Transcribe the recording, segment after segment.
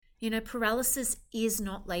Paralysis is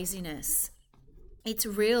not laziness. It's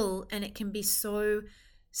real, and it can be so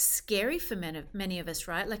scary for many of us,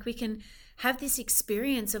 right? Like we can have this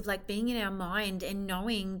experience of like being in our mind and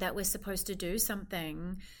knowing that we're supposed to do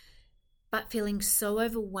something, but feeling so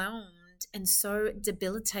overwhelmed and so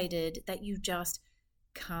debilitated that you just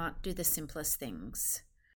can't do the simplest things.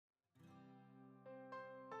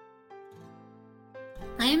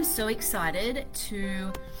 I am so excited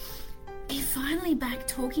to be finally back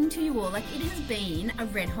talking to you all. Like, it has been a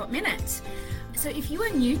red hot minute. So if you are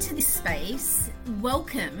new to this space,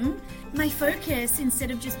 welcome. My focus, instead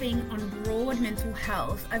of just being on broad mental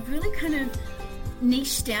health, I've really kind of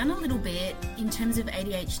niched down a little bit in terms of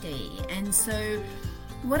ADHD. And so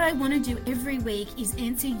what I want to do every week is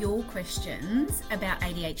answer your questions about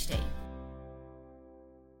ADHD. Hey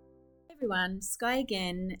everyone, Sky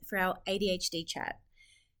again for our ADHD chat.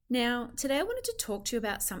 Now, today I wanted to talk to you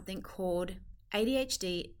about something called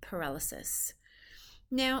ADHD paralysis.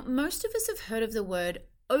 Now, most of us have heard of the word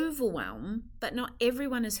overwhelm, but not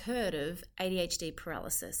everyone has heard of ADHD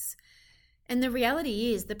paralysis. And the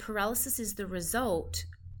reality is the paralysis is the result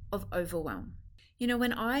of overwhelm.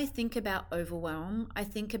 When I think about overwhelm, I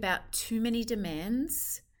think about too many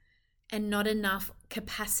demands and not enough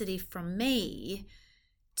capacity from me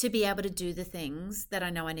to be able to do the things that I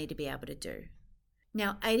know I need to be able to do.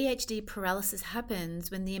 Now, ADHD paralysis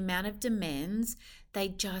happens when the amount of demands, they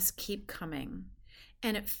just keep coming.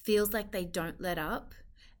 And it feels like they don't let up,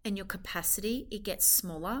 and your capacity, it gets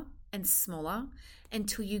smaller and smaller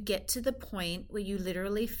until you get to the point where you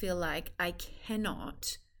literally feel like I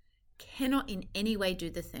cannot in any way do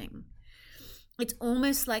the thing. It's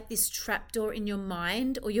almost like this trapdoor in your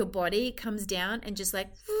mind or your body comes down and just like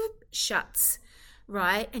whoop, shuts,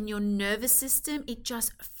 right? And your nervous system, it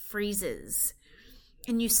just freezes.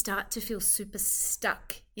 And you start to feel super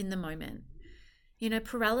stuck in the moment.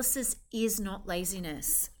 Paralysis is not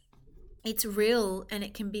laziness. It's real, and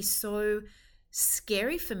it can be so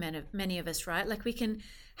scary for many of us, right? Like we can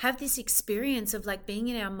have this experience of like being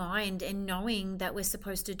in our mind and knowing that we're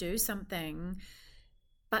supposed to do something,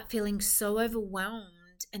 but feeling so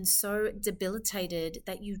overwhelmed and so debilitated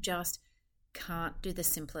that you just can't do the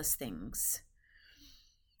simplest things.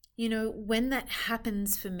 When that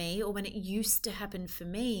happens for me, or when it used to happen for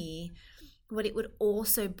me, what it would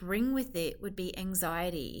also bring with it would be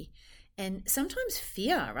anxiety and sometimes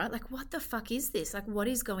fear, right? Like, what the fuck is this? Like, what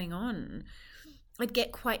is going on? I'd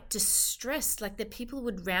get quite distressed. Like the people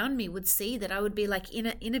around me would see that I would be like in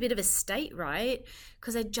a bit of a state, right?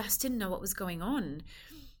 Because I just didn't know what was going on.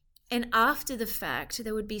 And after the fact,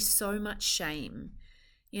 there would be so much shame.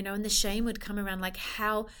 And the shame would come around like,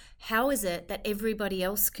 how is it that everybody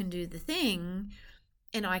else can do the thing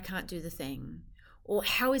and I can't do the thing? Or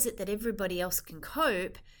how is it that everybody else can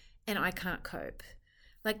cope and I can't cope?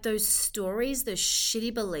 Like those stories, those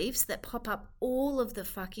shitty beliefs that pop up all of the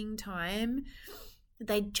fucking time,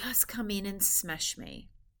 they just come in and smash me.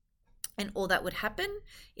 And all that would happen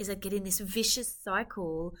is I'd get in this vicious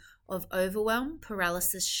cycle of overwhelm,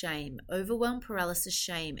 paralysis, shame, overwhelm, paralysis,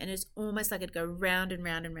 shame. And it's almost like it'd go round and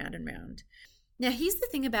round and round and round. Now, here's the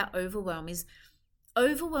thing about overwhelm is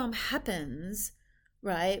overwhelm happens,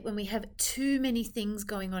 right, when we have too many things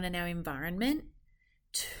going on in our environment,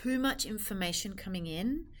 too much information coming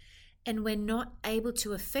in, and we're not able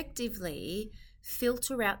to effectively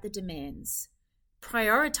filter out the demands,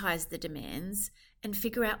 prioritize the demands, and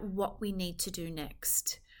figure out what we need to do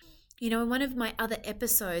next. In one of my other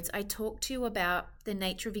episodes, I talked to you about the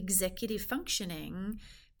nature of executive functioning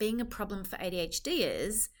being a problem for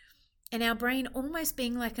ADHDers, and our brain almost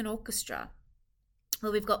being like an orchestra.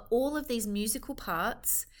 Well, we've got all of these musical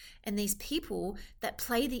parts and these people that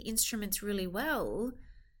play the instruments really well,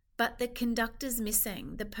 but the conductor's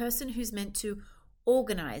missing, the person who's meant to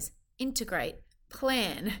organize, integrate,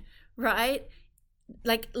 plan, right?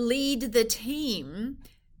 Like lead the team,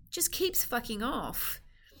 just keeps fucking off.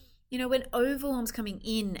 When overwhelm's coming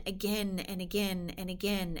in again and again and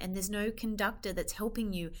again, and there's no conductor that's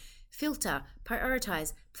helping you filter,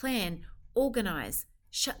 prioritize, plan, organize,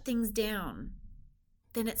 shut things down,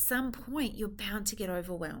 then at some point you're bound to get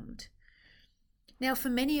overwhelmed. Now, for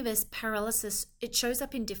many of us, paralysis, it shows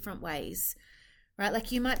up in different ways, right?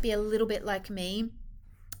 Like you might be a little bit like me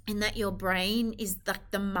in that your brain is like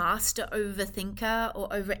the master overthinker or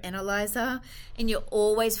overanalyzer, and you're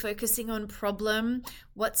always focusing on problem.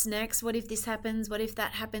 What's next? What if this happens? What if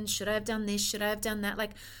that happens? Should I have done this? Should I have done that?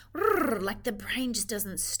 Like the brain just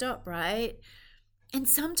doesn't stop, right? And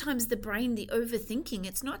sometimes the brain, the overthinking,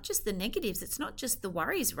 it's not just the negatives, it's not just the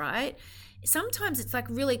worries, right? Sometimes it's like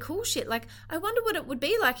really cool shit. Like, I wonder what it would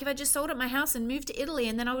be like if I just sold up my house and moved to Italy,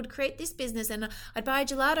 and then I would create this business and I'd buy a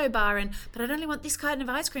gelato bar, but I'd only want this kind of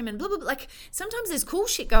ice cream and blah, blah, blah. Like, sometimes there's cool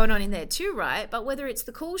shit going on in there too, right? But whether it's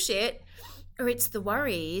the cool shit or it's the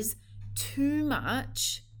worries, too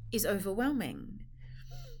much is overwhelming.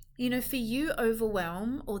 For you,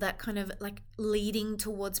 overwhelm or that kind of like leading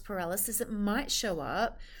towards paralysis, it might show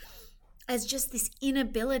up as just this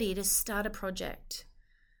inability to start a project,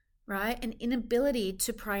 right? An inability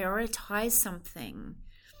to prioritize something.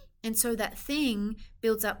 And so that thing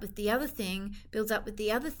builds up with the other thing, builds up with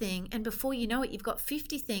the other thing. And before you know it, you've got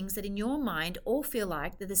 50 things that in your mind all feel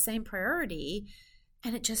like they're the same priority,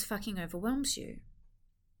 and it just fucking overwhelms you.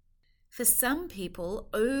 For some people,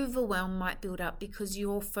 overwhelm might build up because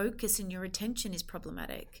your focus and your attention is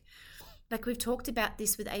problematic. Like we've talked about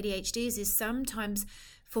this with ADHDs, is sometimes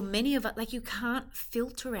for many of us, like you can't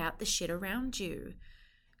filter out the shit around you.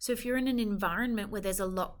 So if you're in an environment where there's a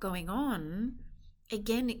lot going on,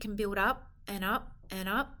 again, it can build up and up and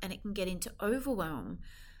up, and it can get into overwhelm.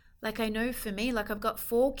 Like I know for me, like I've got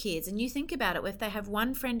 4 kids, and you think about it, if they have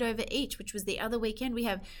one friend over each, which was the other weekend, we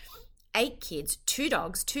have 8 kids, 2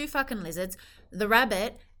 dogs, 2 fucking lizards, the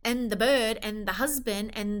rabbit and the bird and the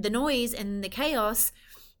husband and the noise and the chaos.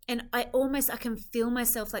 And I can feel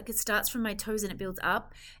myself, like it starts from my toes and it builds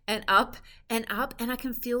up and up and up, and I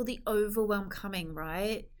can feel the overwhelm coming,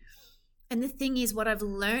 right? And the thing is, what I've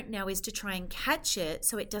learned now is to try and catch it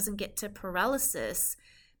so it doesn't get to paralysis.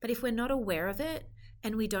 But if we're not aware of it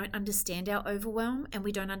and we don't understand our overwhelm and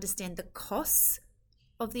we don't understand the costs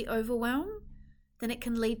of the overwhelm, then it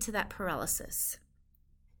can lead to that paralysis.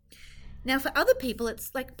 Now, for other people,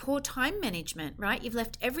 it's like poor time management, right? You've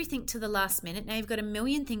left everything to the last minute. Now you've got a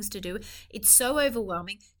million things to do. It's so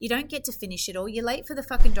overwhelming. You don't get to finish it all. You're late for the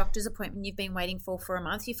fucking doctor's appointment you've been waiting for a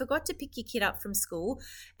month. You forgot to pick your kid up from school,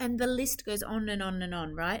 and the list goes on and on and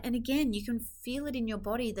on, right? And again, you can feel it in your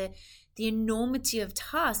body. The enormity of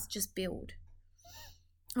tasks just build.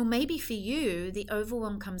 Or maybe for you, the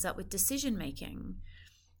overwhelm comes up with decision making.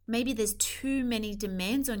 Maybe there's too many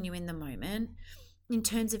demands on you in the moment in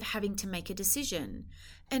terms of having to make a decision.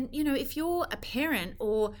 And, if you're a parent,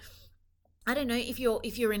 or I don't know, if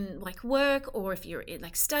you're in like work, or if you're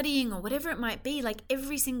like studying or whatever it might be, like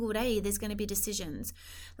every single day there's going to be decisions.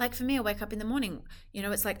 Like for me, I wake up in the morning,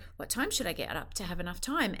 it's like, what time should I get up to have enough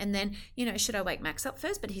time? And then, should I wake Max up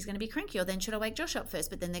first, but he's going to be cranky? Or then should I wake Josh up first,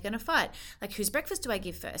 but then they're going to fight? Like, whose breakfast do I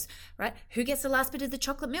give first, right? Who gets the last bit of the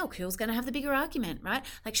chocolate milk? Who's going to have the bigger argument, right?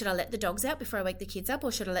 Like, should I let the dogs out before I wake the kids up,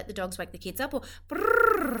 or should I let the dogs wake the kids up? Or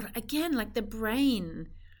again, like the brain.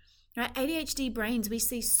 Right? ADHD brains, we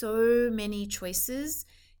see so many choices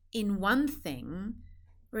in one thing,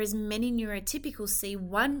 whereas many neurotypicals see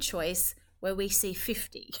one choice where we see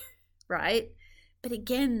 50, right? But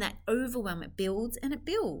again, that overwhelm, it builds and it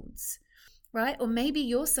builds, right? Or maybe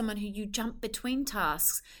you're someone who you jump between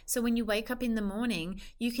tasks. So when you wake up in the morning,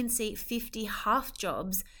 you can see 50 half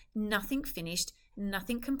jobs, nothing finished,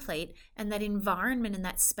 nothing complete, and that environment and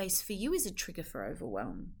that space for you is a trigger for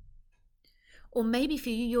overwhelm. Or maybe for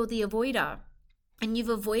you, you're the avoider, and you've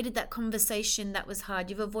avoided that conversation that was hard.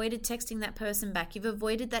 You've avoided texting that person back. You've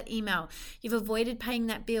avoided that email. You've avoided paying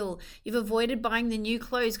that bill. You've avoided buying the new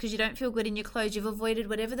clothes because you don't feel good in your clothes. You've avoided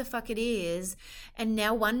whatever the fuck it is. And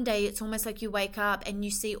now one day it's almost like you wake up and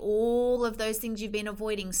you see all of those things you've been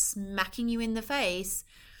avoiding smacking you in the face.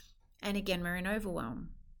 And again, we're in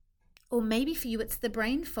overwhelm. Or maybe for you, it's the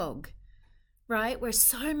brain fog. Right? Where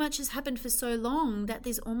so much has happened for so long that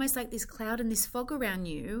there's almost like this cloud and this fog around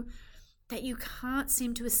you that you can't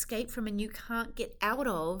seem to escape from and you can't get out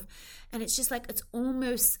of. And it's just like, it's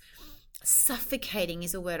almost suffocating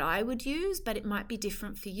is a word I would use, but it might be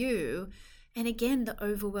different for you. And again, the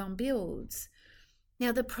overwhelm builds.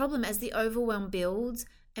 Now, the problem as the overwhelm builds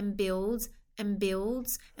and builds and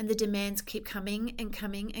builds and the demands keep coming and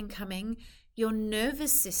coming and coming, your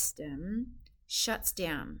nervous system shuts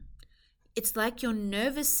down. It's like your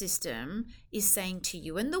nervous system is saying to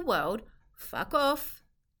you and the world, fuck off,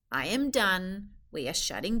 I am done, we are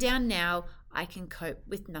shutting down now, I can cope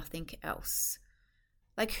with nothing else.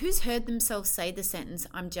 Like, who's heard themselves say the sentence,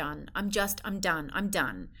 I'm done, I'm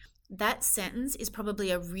done. That sentence is probably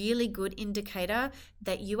a really good indicator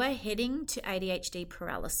that you are heading to ADHD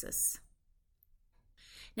paralysis.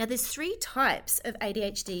 Now, there's 3 types of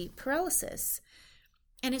ADHD paralysis,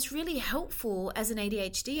 and it's really helpful as an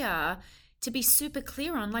ADHDer to be super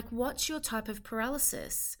clear on, like, what's your type of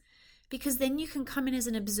paralysis? Because then you can come in as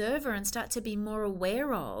an observer and start to be more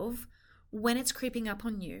aware of when it's creeping up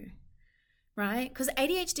on you, right? Because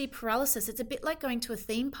ADHD paralysis, it's a bit like going to a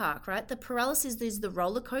theme park, right? The paralysis is the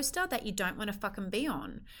roller coaster that you don't want to fucking be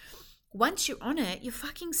on. Once you're on it, you're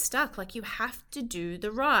fucking stuck. Like, you have to do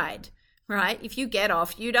the ride, right? If you get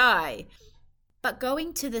off, you die. But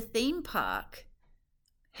going to the theme park,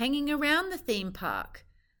 hanging around the theme park,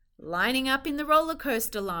 lining up in the roller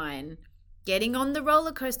coaster line, getting on the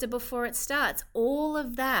roller coaster before it starts, all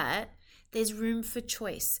of that, there's room for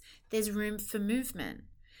choice. There's room for movement.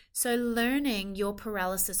 So learning your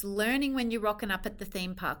paralysis, learning when you're rocking up at the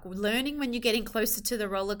theme park, learning when you're getting closer to the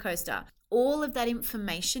roller coaster, all of that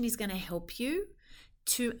information is going to help you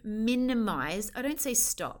to minimize, I don't say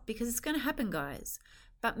stop because it's going to happen, guys,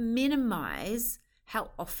 but minimize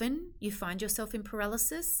how often you find yourself in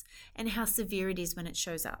paralysis and how severe it is when it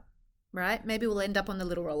shows up, right? Maybe we'll end up on the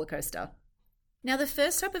little roller coaster. Now, the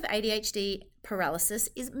first type of ADHD paralysis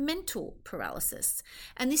is mental paralysis.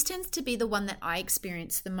 And this tends to be the one that I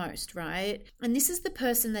experience the most, right? And this is the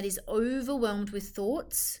person that is overwhelmed with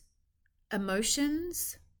thoughts,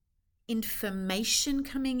 emotions, information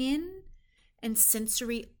coming in, and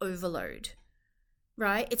sensory overload,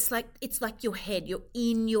 right? It's like your head, you're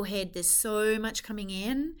in your head. There's so much coming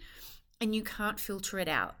in and you can't filter it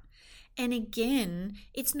out. And again,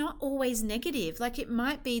 it's not always negative. Like, it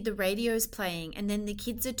might be the radio's playing and then the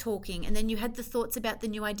kids are talking and then you had the thoughts about the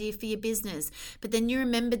new idea for your business, but then you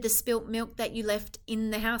remembered the spilt milk that you left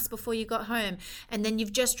in the house before you got home. And then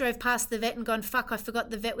you've just drove past the vet and gone, fuck, I forgot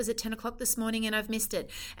the vet was at 10 o'clock this morning and I've missed it.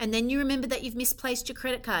 And then you remember that you've misplaced your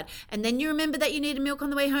credit card. And then you remember that you needed milk on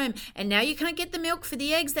the way home. And now you can't get the milk for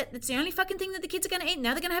the eggs. That's the only fucking thing that the kids are going to eat.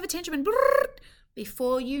 Now they're going to have a tantrum and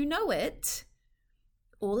before you know it,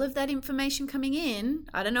 all of that information coming in,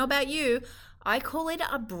 I don't know about you, I call it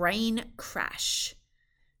a brain crash,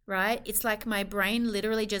 right? It's like my brain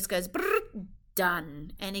literally just goes,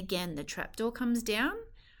 done. And again, the trapdoor comes down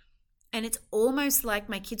and it's almost like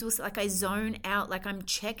my kids will say, like I zone out, like I'm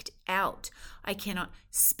checked out. I cannot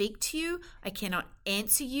speak to you. I cannot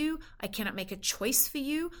answer you. I cannot make a choice for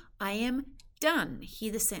you. I am done.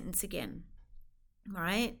 Hear the sentence again,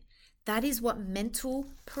 right? That is what mental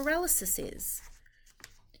paralysis is.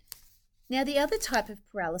 Now, the other type of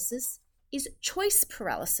paralysis is choice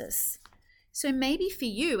paralysis. So maybe for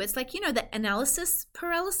you, it's like, the analysis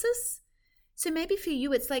paralysis. So maybe for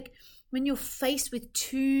you, it's like when you're faced with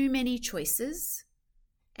too many choices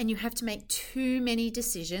and you have to make too many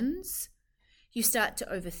decisions, you start to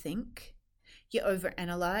overthink, you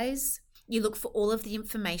overanalyze, you look for all of the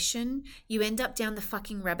information, you end up down the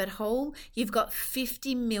fucking rabbit hole. You've got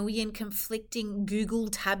 50 million conflicting Google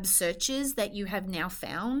tab searches that you have now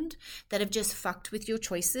found that have just fucked with your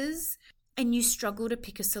choices, and you struggle to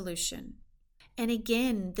pick a solution. And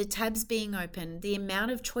again, the tabs being open, the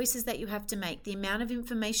amount of choices that you have to make, the amount of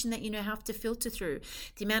information that you have to filter through,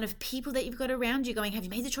 the amount of people that you've got around you going, have you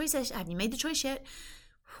made the choice yet? Have you made the choice yet?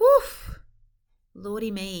 Whew,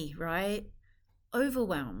 Lordy me, right?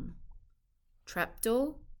 Overwhelm.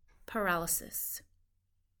 Trapdoor, paralysis.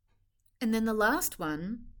 And then the last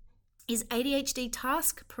one is ADHD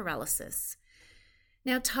task paralysis.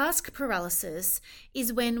 Now, task paralysis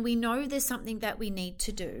is when we know there's something that we need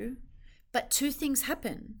to do, but two things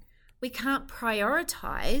happen. We can't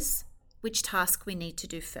prioritize which task we need to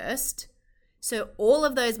do first. So all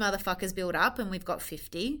of those motherfuckers build up and we've got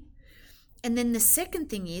 50. And then the second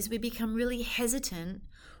thing is we become really hesitant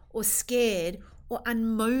or scared or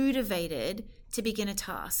unmotivated to begin a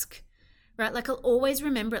task, right? Like, I'll always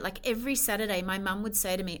remember it. Like, every Saturday, my mum would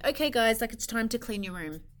say to me, okay, guys, like, it's time to clean your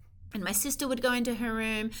room. And my sister would go into her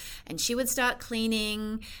room and she would start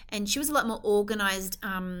cleaning, and she was a lot more organized,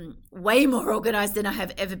 way more organized than I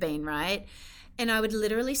have ever been, right? And I would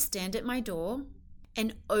literally stand at my door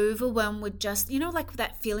and overwhelm would just, like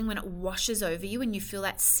that feeling when it washes over you and you feel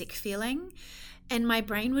that sick feeling. And my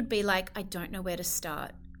brain would be like, I don't know where to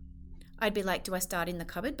start. I'd be like, do I start in the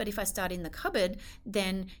cupboard? But if I start in the cupboard,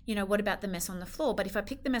 then, what about the mess on the floor? But if I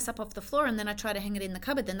pick the mess up off the floor and then I try to hang it in the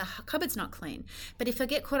cupboard, then the cupboard's not clean. But if I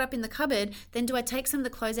get caught up in the cupboard, then do I take some of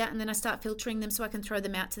the clothes out and then I start filtering them so I can throw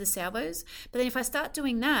them out to the salvos? But then if I start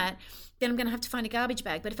doing that, then I'm going to have to find a garbage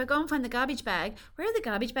bag. But if I go and find the garbage bag, where are the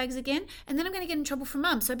garbage bags again? And then I'm going to get in trouble from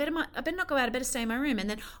mum. So I better not go out. I better stay in my room. And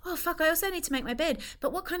then, oh, fuck, I also need to make my bed.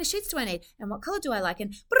 But what kind of sheets do I need? And what color do I like?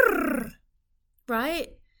 And right?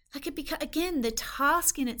 Like, again, the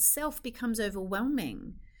task in itself becomes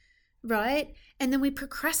overwhelming, right? And then we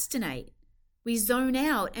procrastinate, we zone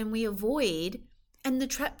out and we avoid, and the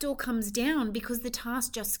trapdoor comes down because the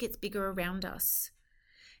task just gets bigger around us.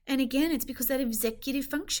 And again, it's because that executive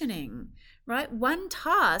functioning, right? One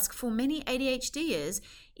task for many ADHDers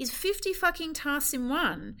is 50 fucking tasks in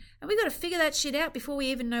one. And we got to figure that shit out before we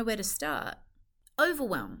even know where to start.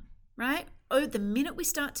 Overwhelm, right? Oh, the minute we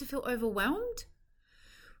start to feel overwhelmed,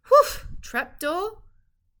 trapdoor,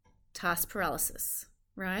 task paralysis,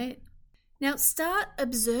 right? Now start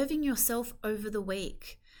observing yourself over the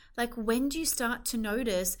week. Like, when do you start to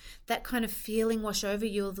notice that kind of feeling wash over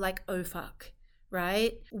you of like, oh fuck,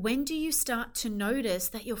 right? When do you start to notice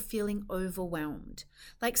that you're feeling overwhelmed?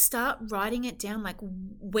 Like, start writing it down. Like,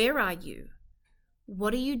 where are you?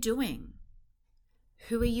 What are you doing?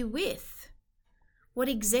 Who are you with? What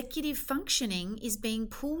executive functioning is being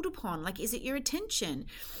pulled upon? Like, is it your attention,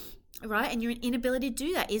 right? And your inability to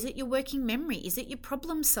do that? Is it your working memory? Is it your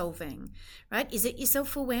problem solving, right? Is it your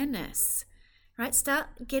self-awareness, right?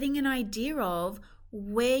 Start getting an idea of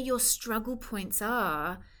where your struggle points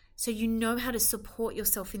are so you know how to support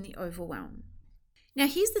yourself in the overwhelm. Now,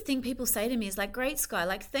 here's the thing people say to me is like, great, Sky,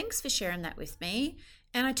 like, thanks for sharing that with me.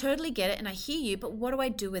 And I totally get it and I hear you, but what do I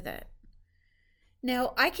do with it?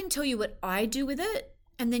 Now, I can tell you what I do with it,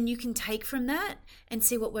 and then you can take from that and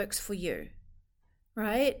see what works for you,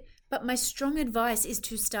 right? But my strong advice is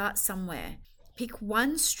to start somewhere. Pick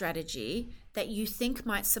one strategy that you think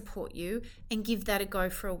might support you and give that a go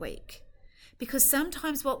for a week. Because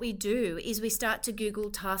sometimes what we do is we start to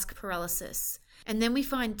Google task paralysis, and then we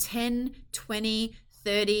find 10, 20,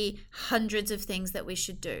 30, hundreds of things that we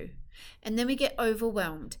should do. And then we get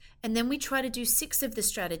overwhelmed, and then we try to do 6 of the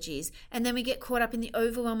strategies, and then we get caught up in the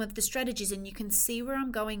overwhelm of the strategies, and you can see where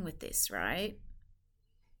I'm going with this, right?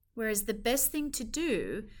 Whereas the best thing to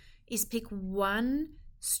do is pick one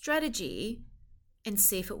strategy and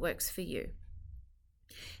see if it works for you.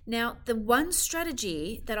 Now, the one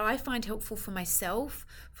strategy that I find helpful for myself,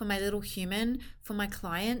 for my little human, for my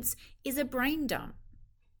clients, is a brain dump.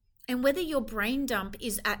 And whether your brain dump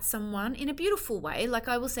is at someone in a beautiful way, like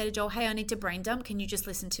I will say to Joel, hey, I need to brain dump. Can you just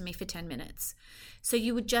listen to me for 10 minutes? So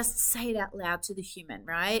you would just say it out loud to the human,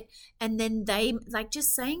 right? And then they, like,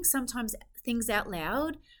 just saying sometimes things out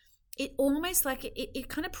loud, it almost like it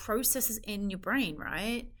kind of processes in your brain,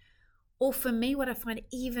 right? Or for me, what I find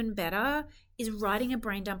even better is writing a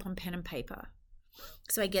brain dump on pen and paper.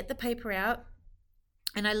 So I get the paper out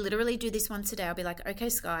and I literally do this once a day. I'll be like, okay,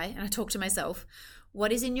 Sky, and I talk to myself,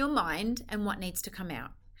 what is in your mind and what needs to come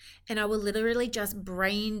out? And I will literally just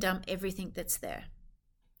brain dump everything that's there.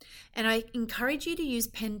 And I encourage you to use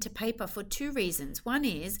pen to paper for 2 reasons. One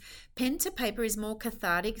is pen to paper is more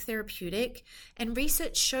cathartic, therapeutic, and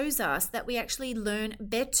research shows us that we actually learn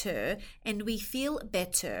better and we feel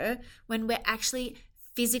better when we're actually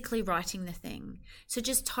physically writing the thing. So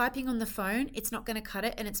just typing on the phone, it's not going to cut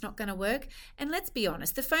it and it's not going to work. And let's be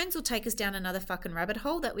honest, the phones will take us down another fucking rabbit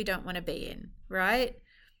hole that we don't want to be in, right?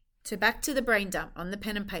 So back to the brain dump on the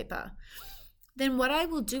pen and paper. Then what I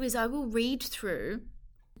will do is I will read through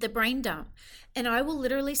the brain dump and I will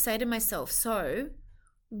literally say to myself, so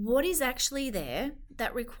what is actually there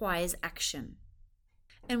that requires action?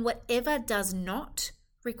 And whatever does not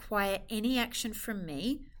require any action from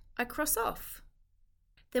me, I cross off.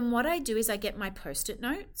 Then what I do is I get my Post-it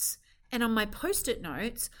notes, and on my Post-it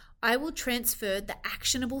notes, I will transfer the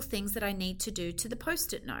actionable things that I need to do to the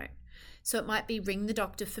Post-it note. So it might be ring the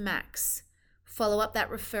doctor for Max, follow up that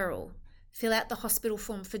referral, fill out the hospital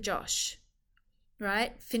form for Josh,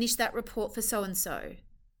 right? Finish that report for so-and-so,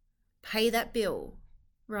 pay that bill,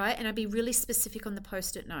 right? And I'd be really specific on the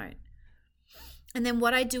Post-it note. And then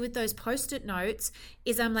what I do with those Post-it notes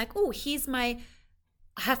is I'm like, oh, here's my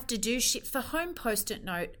have to do shit for home Post-it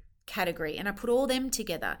note category, and I put all them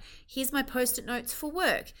together. Here's my Post-it notes for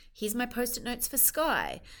work. Here's my Post-it notes for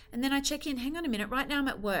Sky. And then I check in, hang on a minute, right now I'm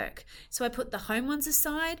at work. So I put the home ones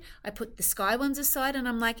aside, I put the Sky ones aside, and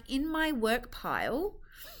I'm like, in my work pile,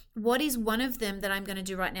 what is one of them that I'm going to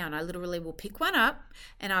do right now? And I literally will pick one up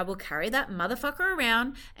and I will carry that motherfucker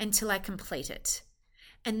around until I complete it.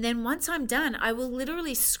 And then once I'm done, I will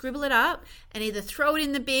literally scribble it up and either throw it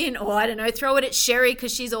in the bin or, I don't know, throw it at Sherry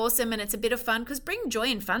because she's awesome and it's a bit of fun, because bring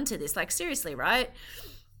joy and fun to this. Like, seriously, right?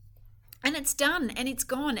 And it's done and it's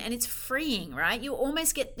gone and it's freeing, right? You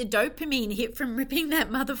almost get the dopamine hit from ripping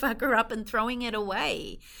that motherfucker up and throwing it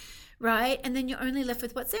away, right? And then you're only left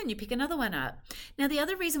with what's there and you pick another one up. Now, the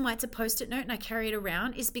other reason why it's a Post-it note and I carry it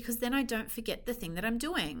around is because then I don't forget the thing that I'm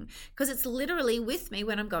doing, because it's literally with me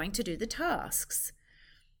when I'm going to do the tasks.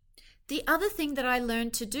 The other thing that I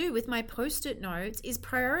learned to do with my Post-it notes is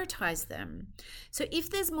prioritize them. So if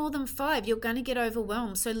there's more than 5, you're going to get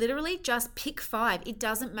overwhelmed. So literally just pick 5. It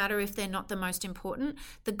doesn't matter if they're not the most important.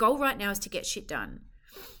 The goal right now is to get shit done.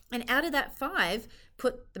 And out of that 5,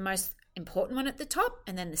 put the most important one at the top,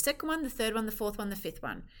 and then the second one, the third one, the fourth one, the fifth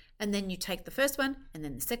one. And then you take the first one and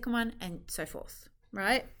then the second one and so forth,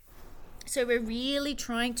 right? So we're really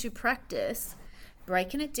trying to practice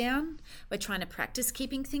breaking it down. We're trying to practice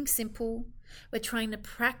keeping things simple. We're trying to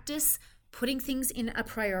practice putting things in a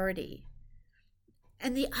priority.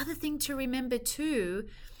 And the other thing to remember too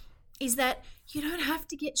is that you don't have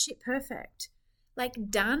to get shit perfect. Like,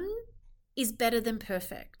 done is better than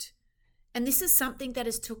perfect. And this is something that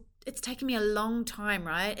it's taken me a long time,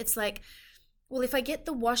 right? It's like, well, if I get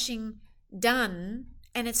the washing done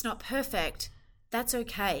and it's not perfect, that's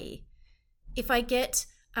okay. If I get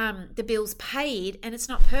the bills paid and it's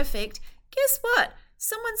not perfect, guess what?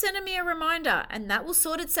 Someone's sending me a reminder and that will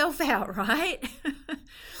sort itself out, right?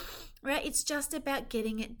 Right? It's just about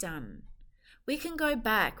getting it done. We can go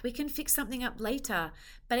back, we can fix something up later,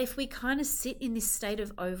 but if we kind of sit in this state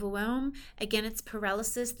of overwhelm, again, it's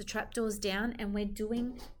paralysis, the trapdoor's down, and we're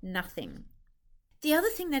doing nothing. The other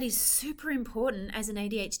thing that is super important as an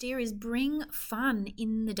ADHDer is bring fun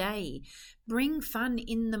in the day. Bring fun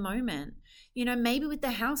in the moment. You know, maybe with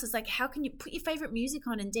the house, it's like, how can you put your favorite music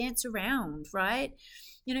on and dance around, right?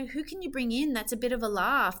 You know, who can you bring in that's a bit of a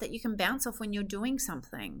laugh that you can bounce off when you're doing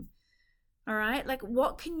something? All right, like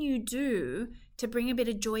what can you do to bring a bit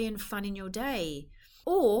of joy and fun in your day?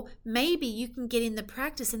 Or maybe you can get in the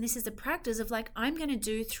practice, and this is a practice of like, I'm going to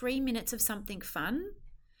do 3 minutes of something fun,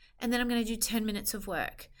 and then I'm going to do 10 minutes of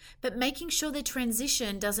work. But making sure the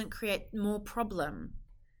transition doesn't create more problem,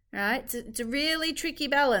 right? It's a really tricky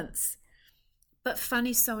balance. But fun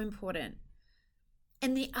is so important.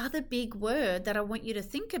 And the other big word that I want you to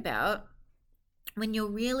think about when you're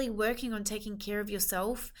really working on taking care of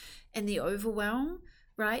yourself and the overwhelm,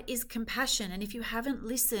 right, is compassion. And if you haven't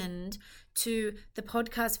listened to the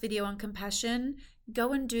podcast video on compassion,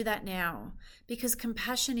 go and do that now, because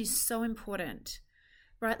compassion is so important,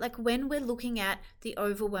 right? Like when we're looking at the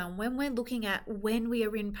overwhelm, when we're looking at when we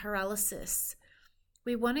are in paralysis,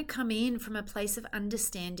 we want to come in from a place of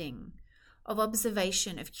understanding, of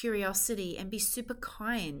observation, of curiosity, and be super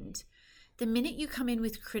kind. The minute you come in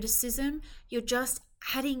with criticism, you're just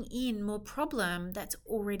adding in more problem that's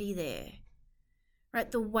already there, right?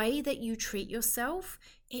 The way that you treat yourself,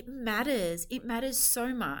 it matters. It matters so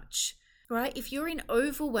much, right? If you're in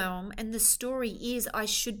overwhelm and the story is, I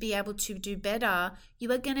should be able to do better,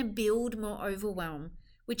 you are going to build more overwhelm,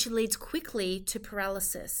 which leads quickly to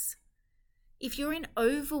paralysis. If you're in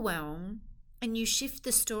overwhelm and you shift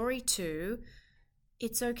the story to,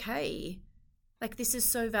 it's okay. Like, this is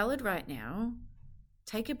so valid right now.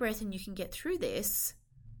 Take a breath and you can get through this.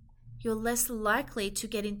 You're less likely to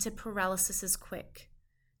get into paralysis as quick.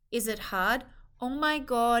 Is it hard? Oh my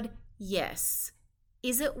God, yes.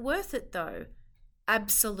 Is it worth it though?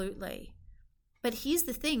 Absolutely. But here's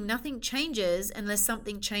the thing, nothing changes unless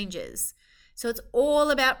something changes. So it's all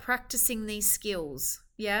about practicing these skills,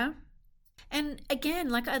 yeah? And again,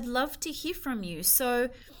 like, I'd love to hear from you. So,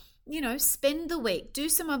 you know, spend the week, do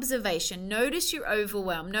some observation, notice you're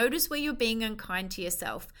overwhelmed, notice where you're being unkind to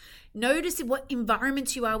yourself, notice what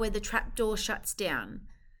environments you are where the trapdoor shuts down.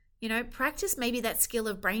 You know, practice maybe that skill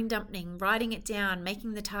of brain dumping, writing it down,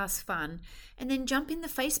 making the task fun, and then jump in the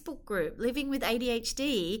Facebook group, Living with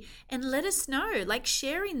ADHD, and let us know, like,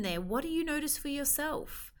 share in there. What do you notice for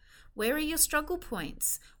yourself? Where are your struggle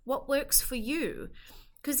points? What works for you?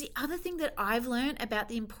 Because the other thing that I've learned about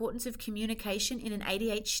the importance of communication in an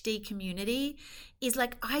ADHD community is,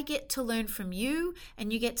 like, I get to learn from you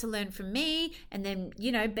and you get to learn from me. And then,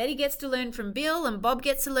 you know, Betty gets to learn from Bill and Bob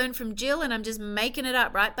gets to learn from Jill, and I'm just making it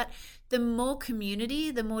up, right? But the more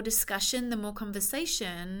community, the more discussion, the more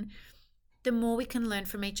conversation, the more we can learn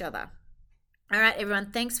from each other. All right,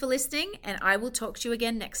 everyone, thanks for listening, and I will talk to you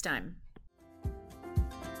again next time.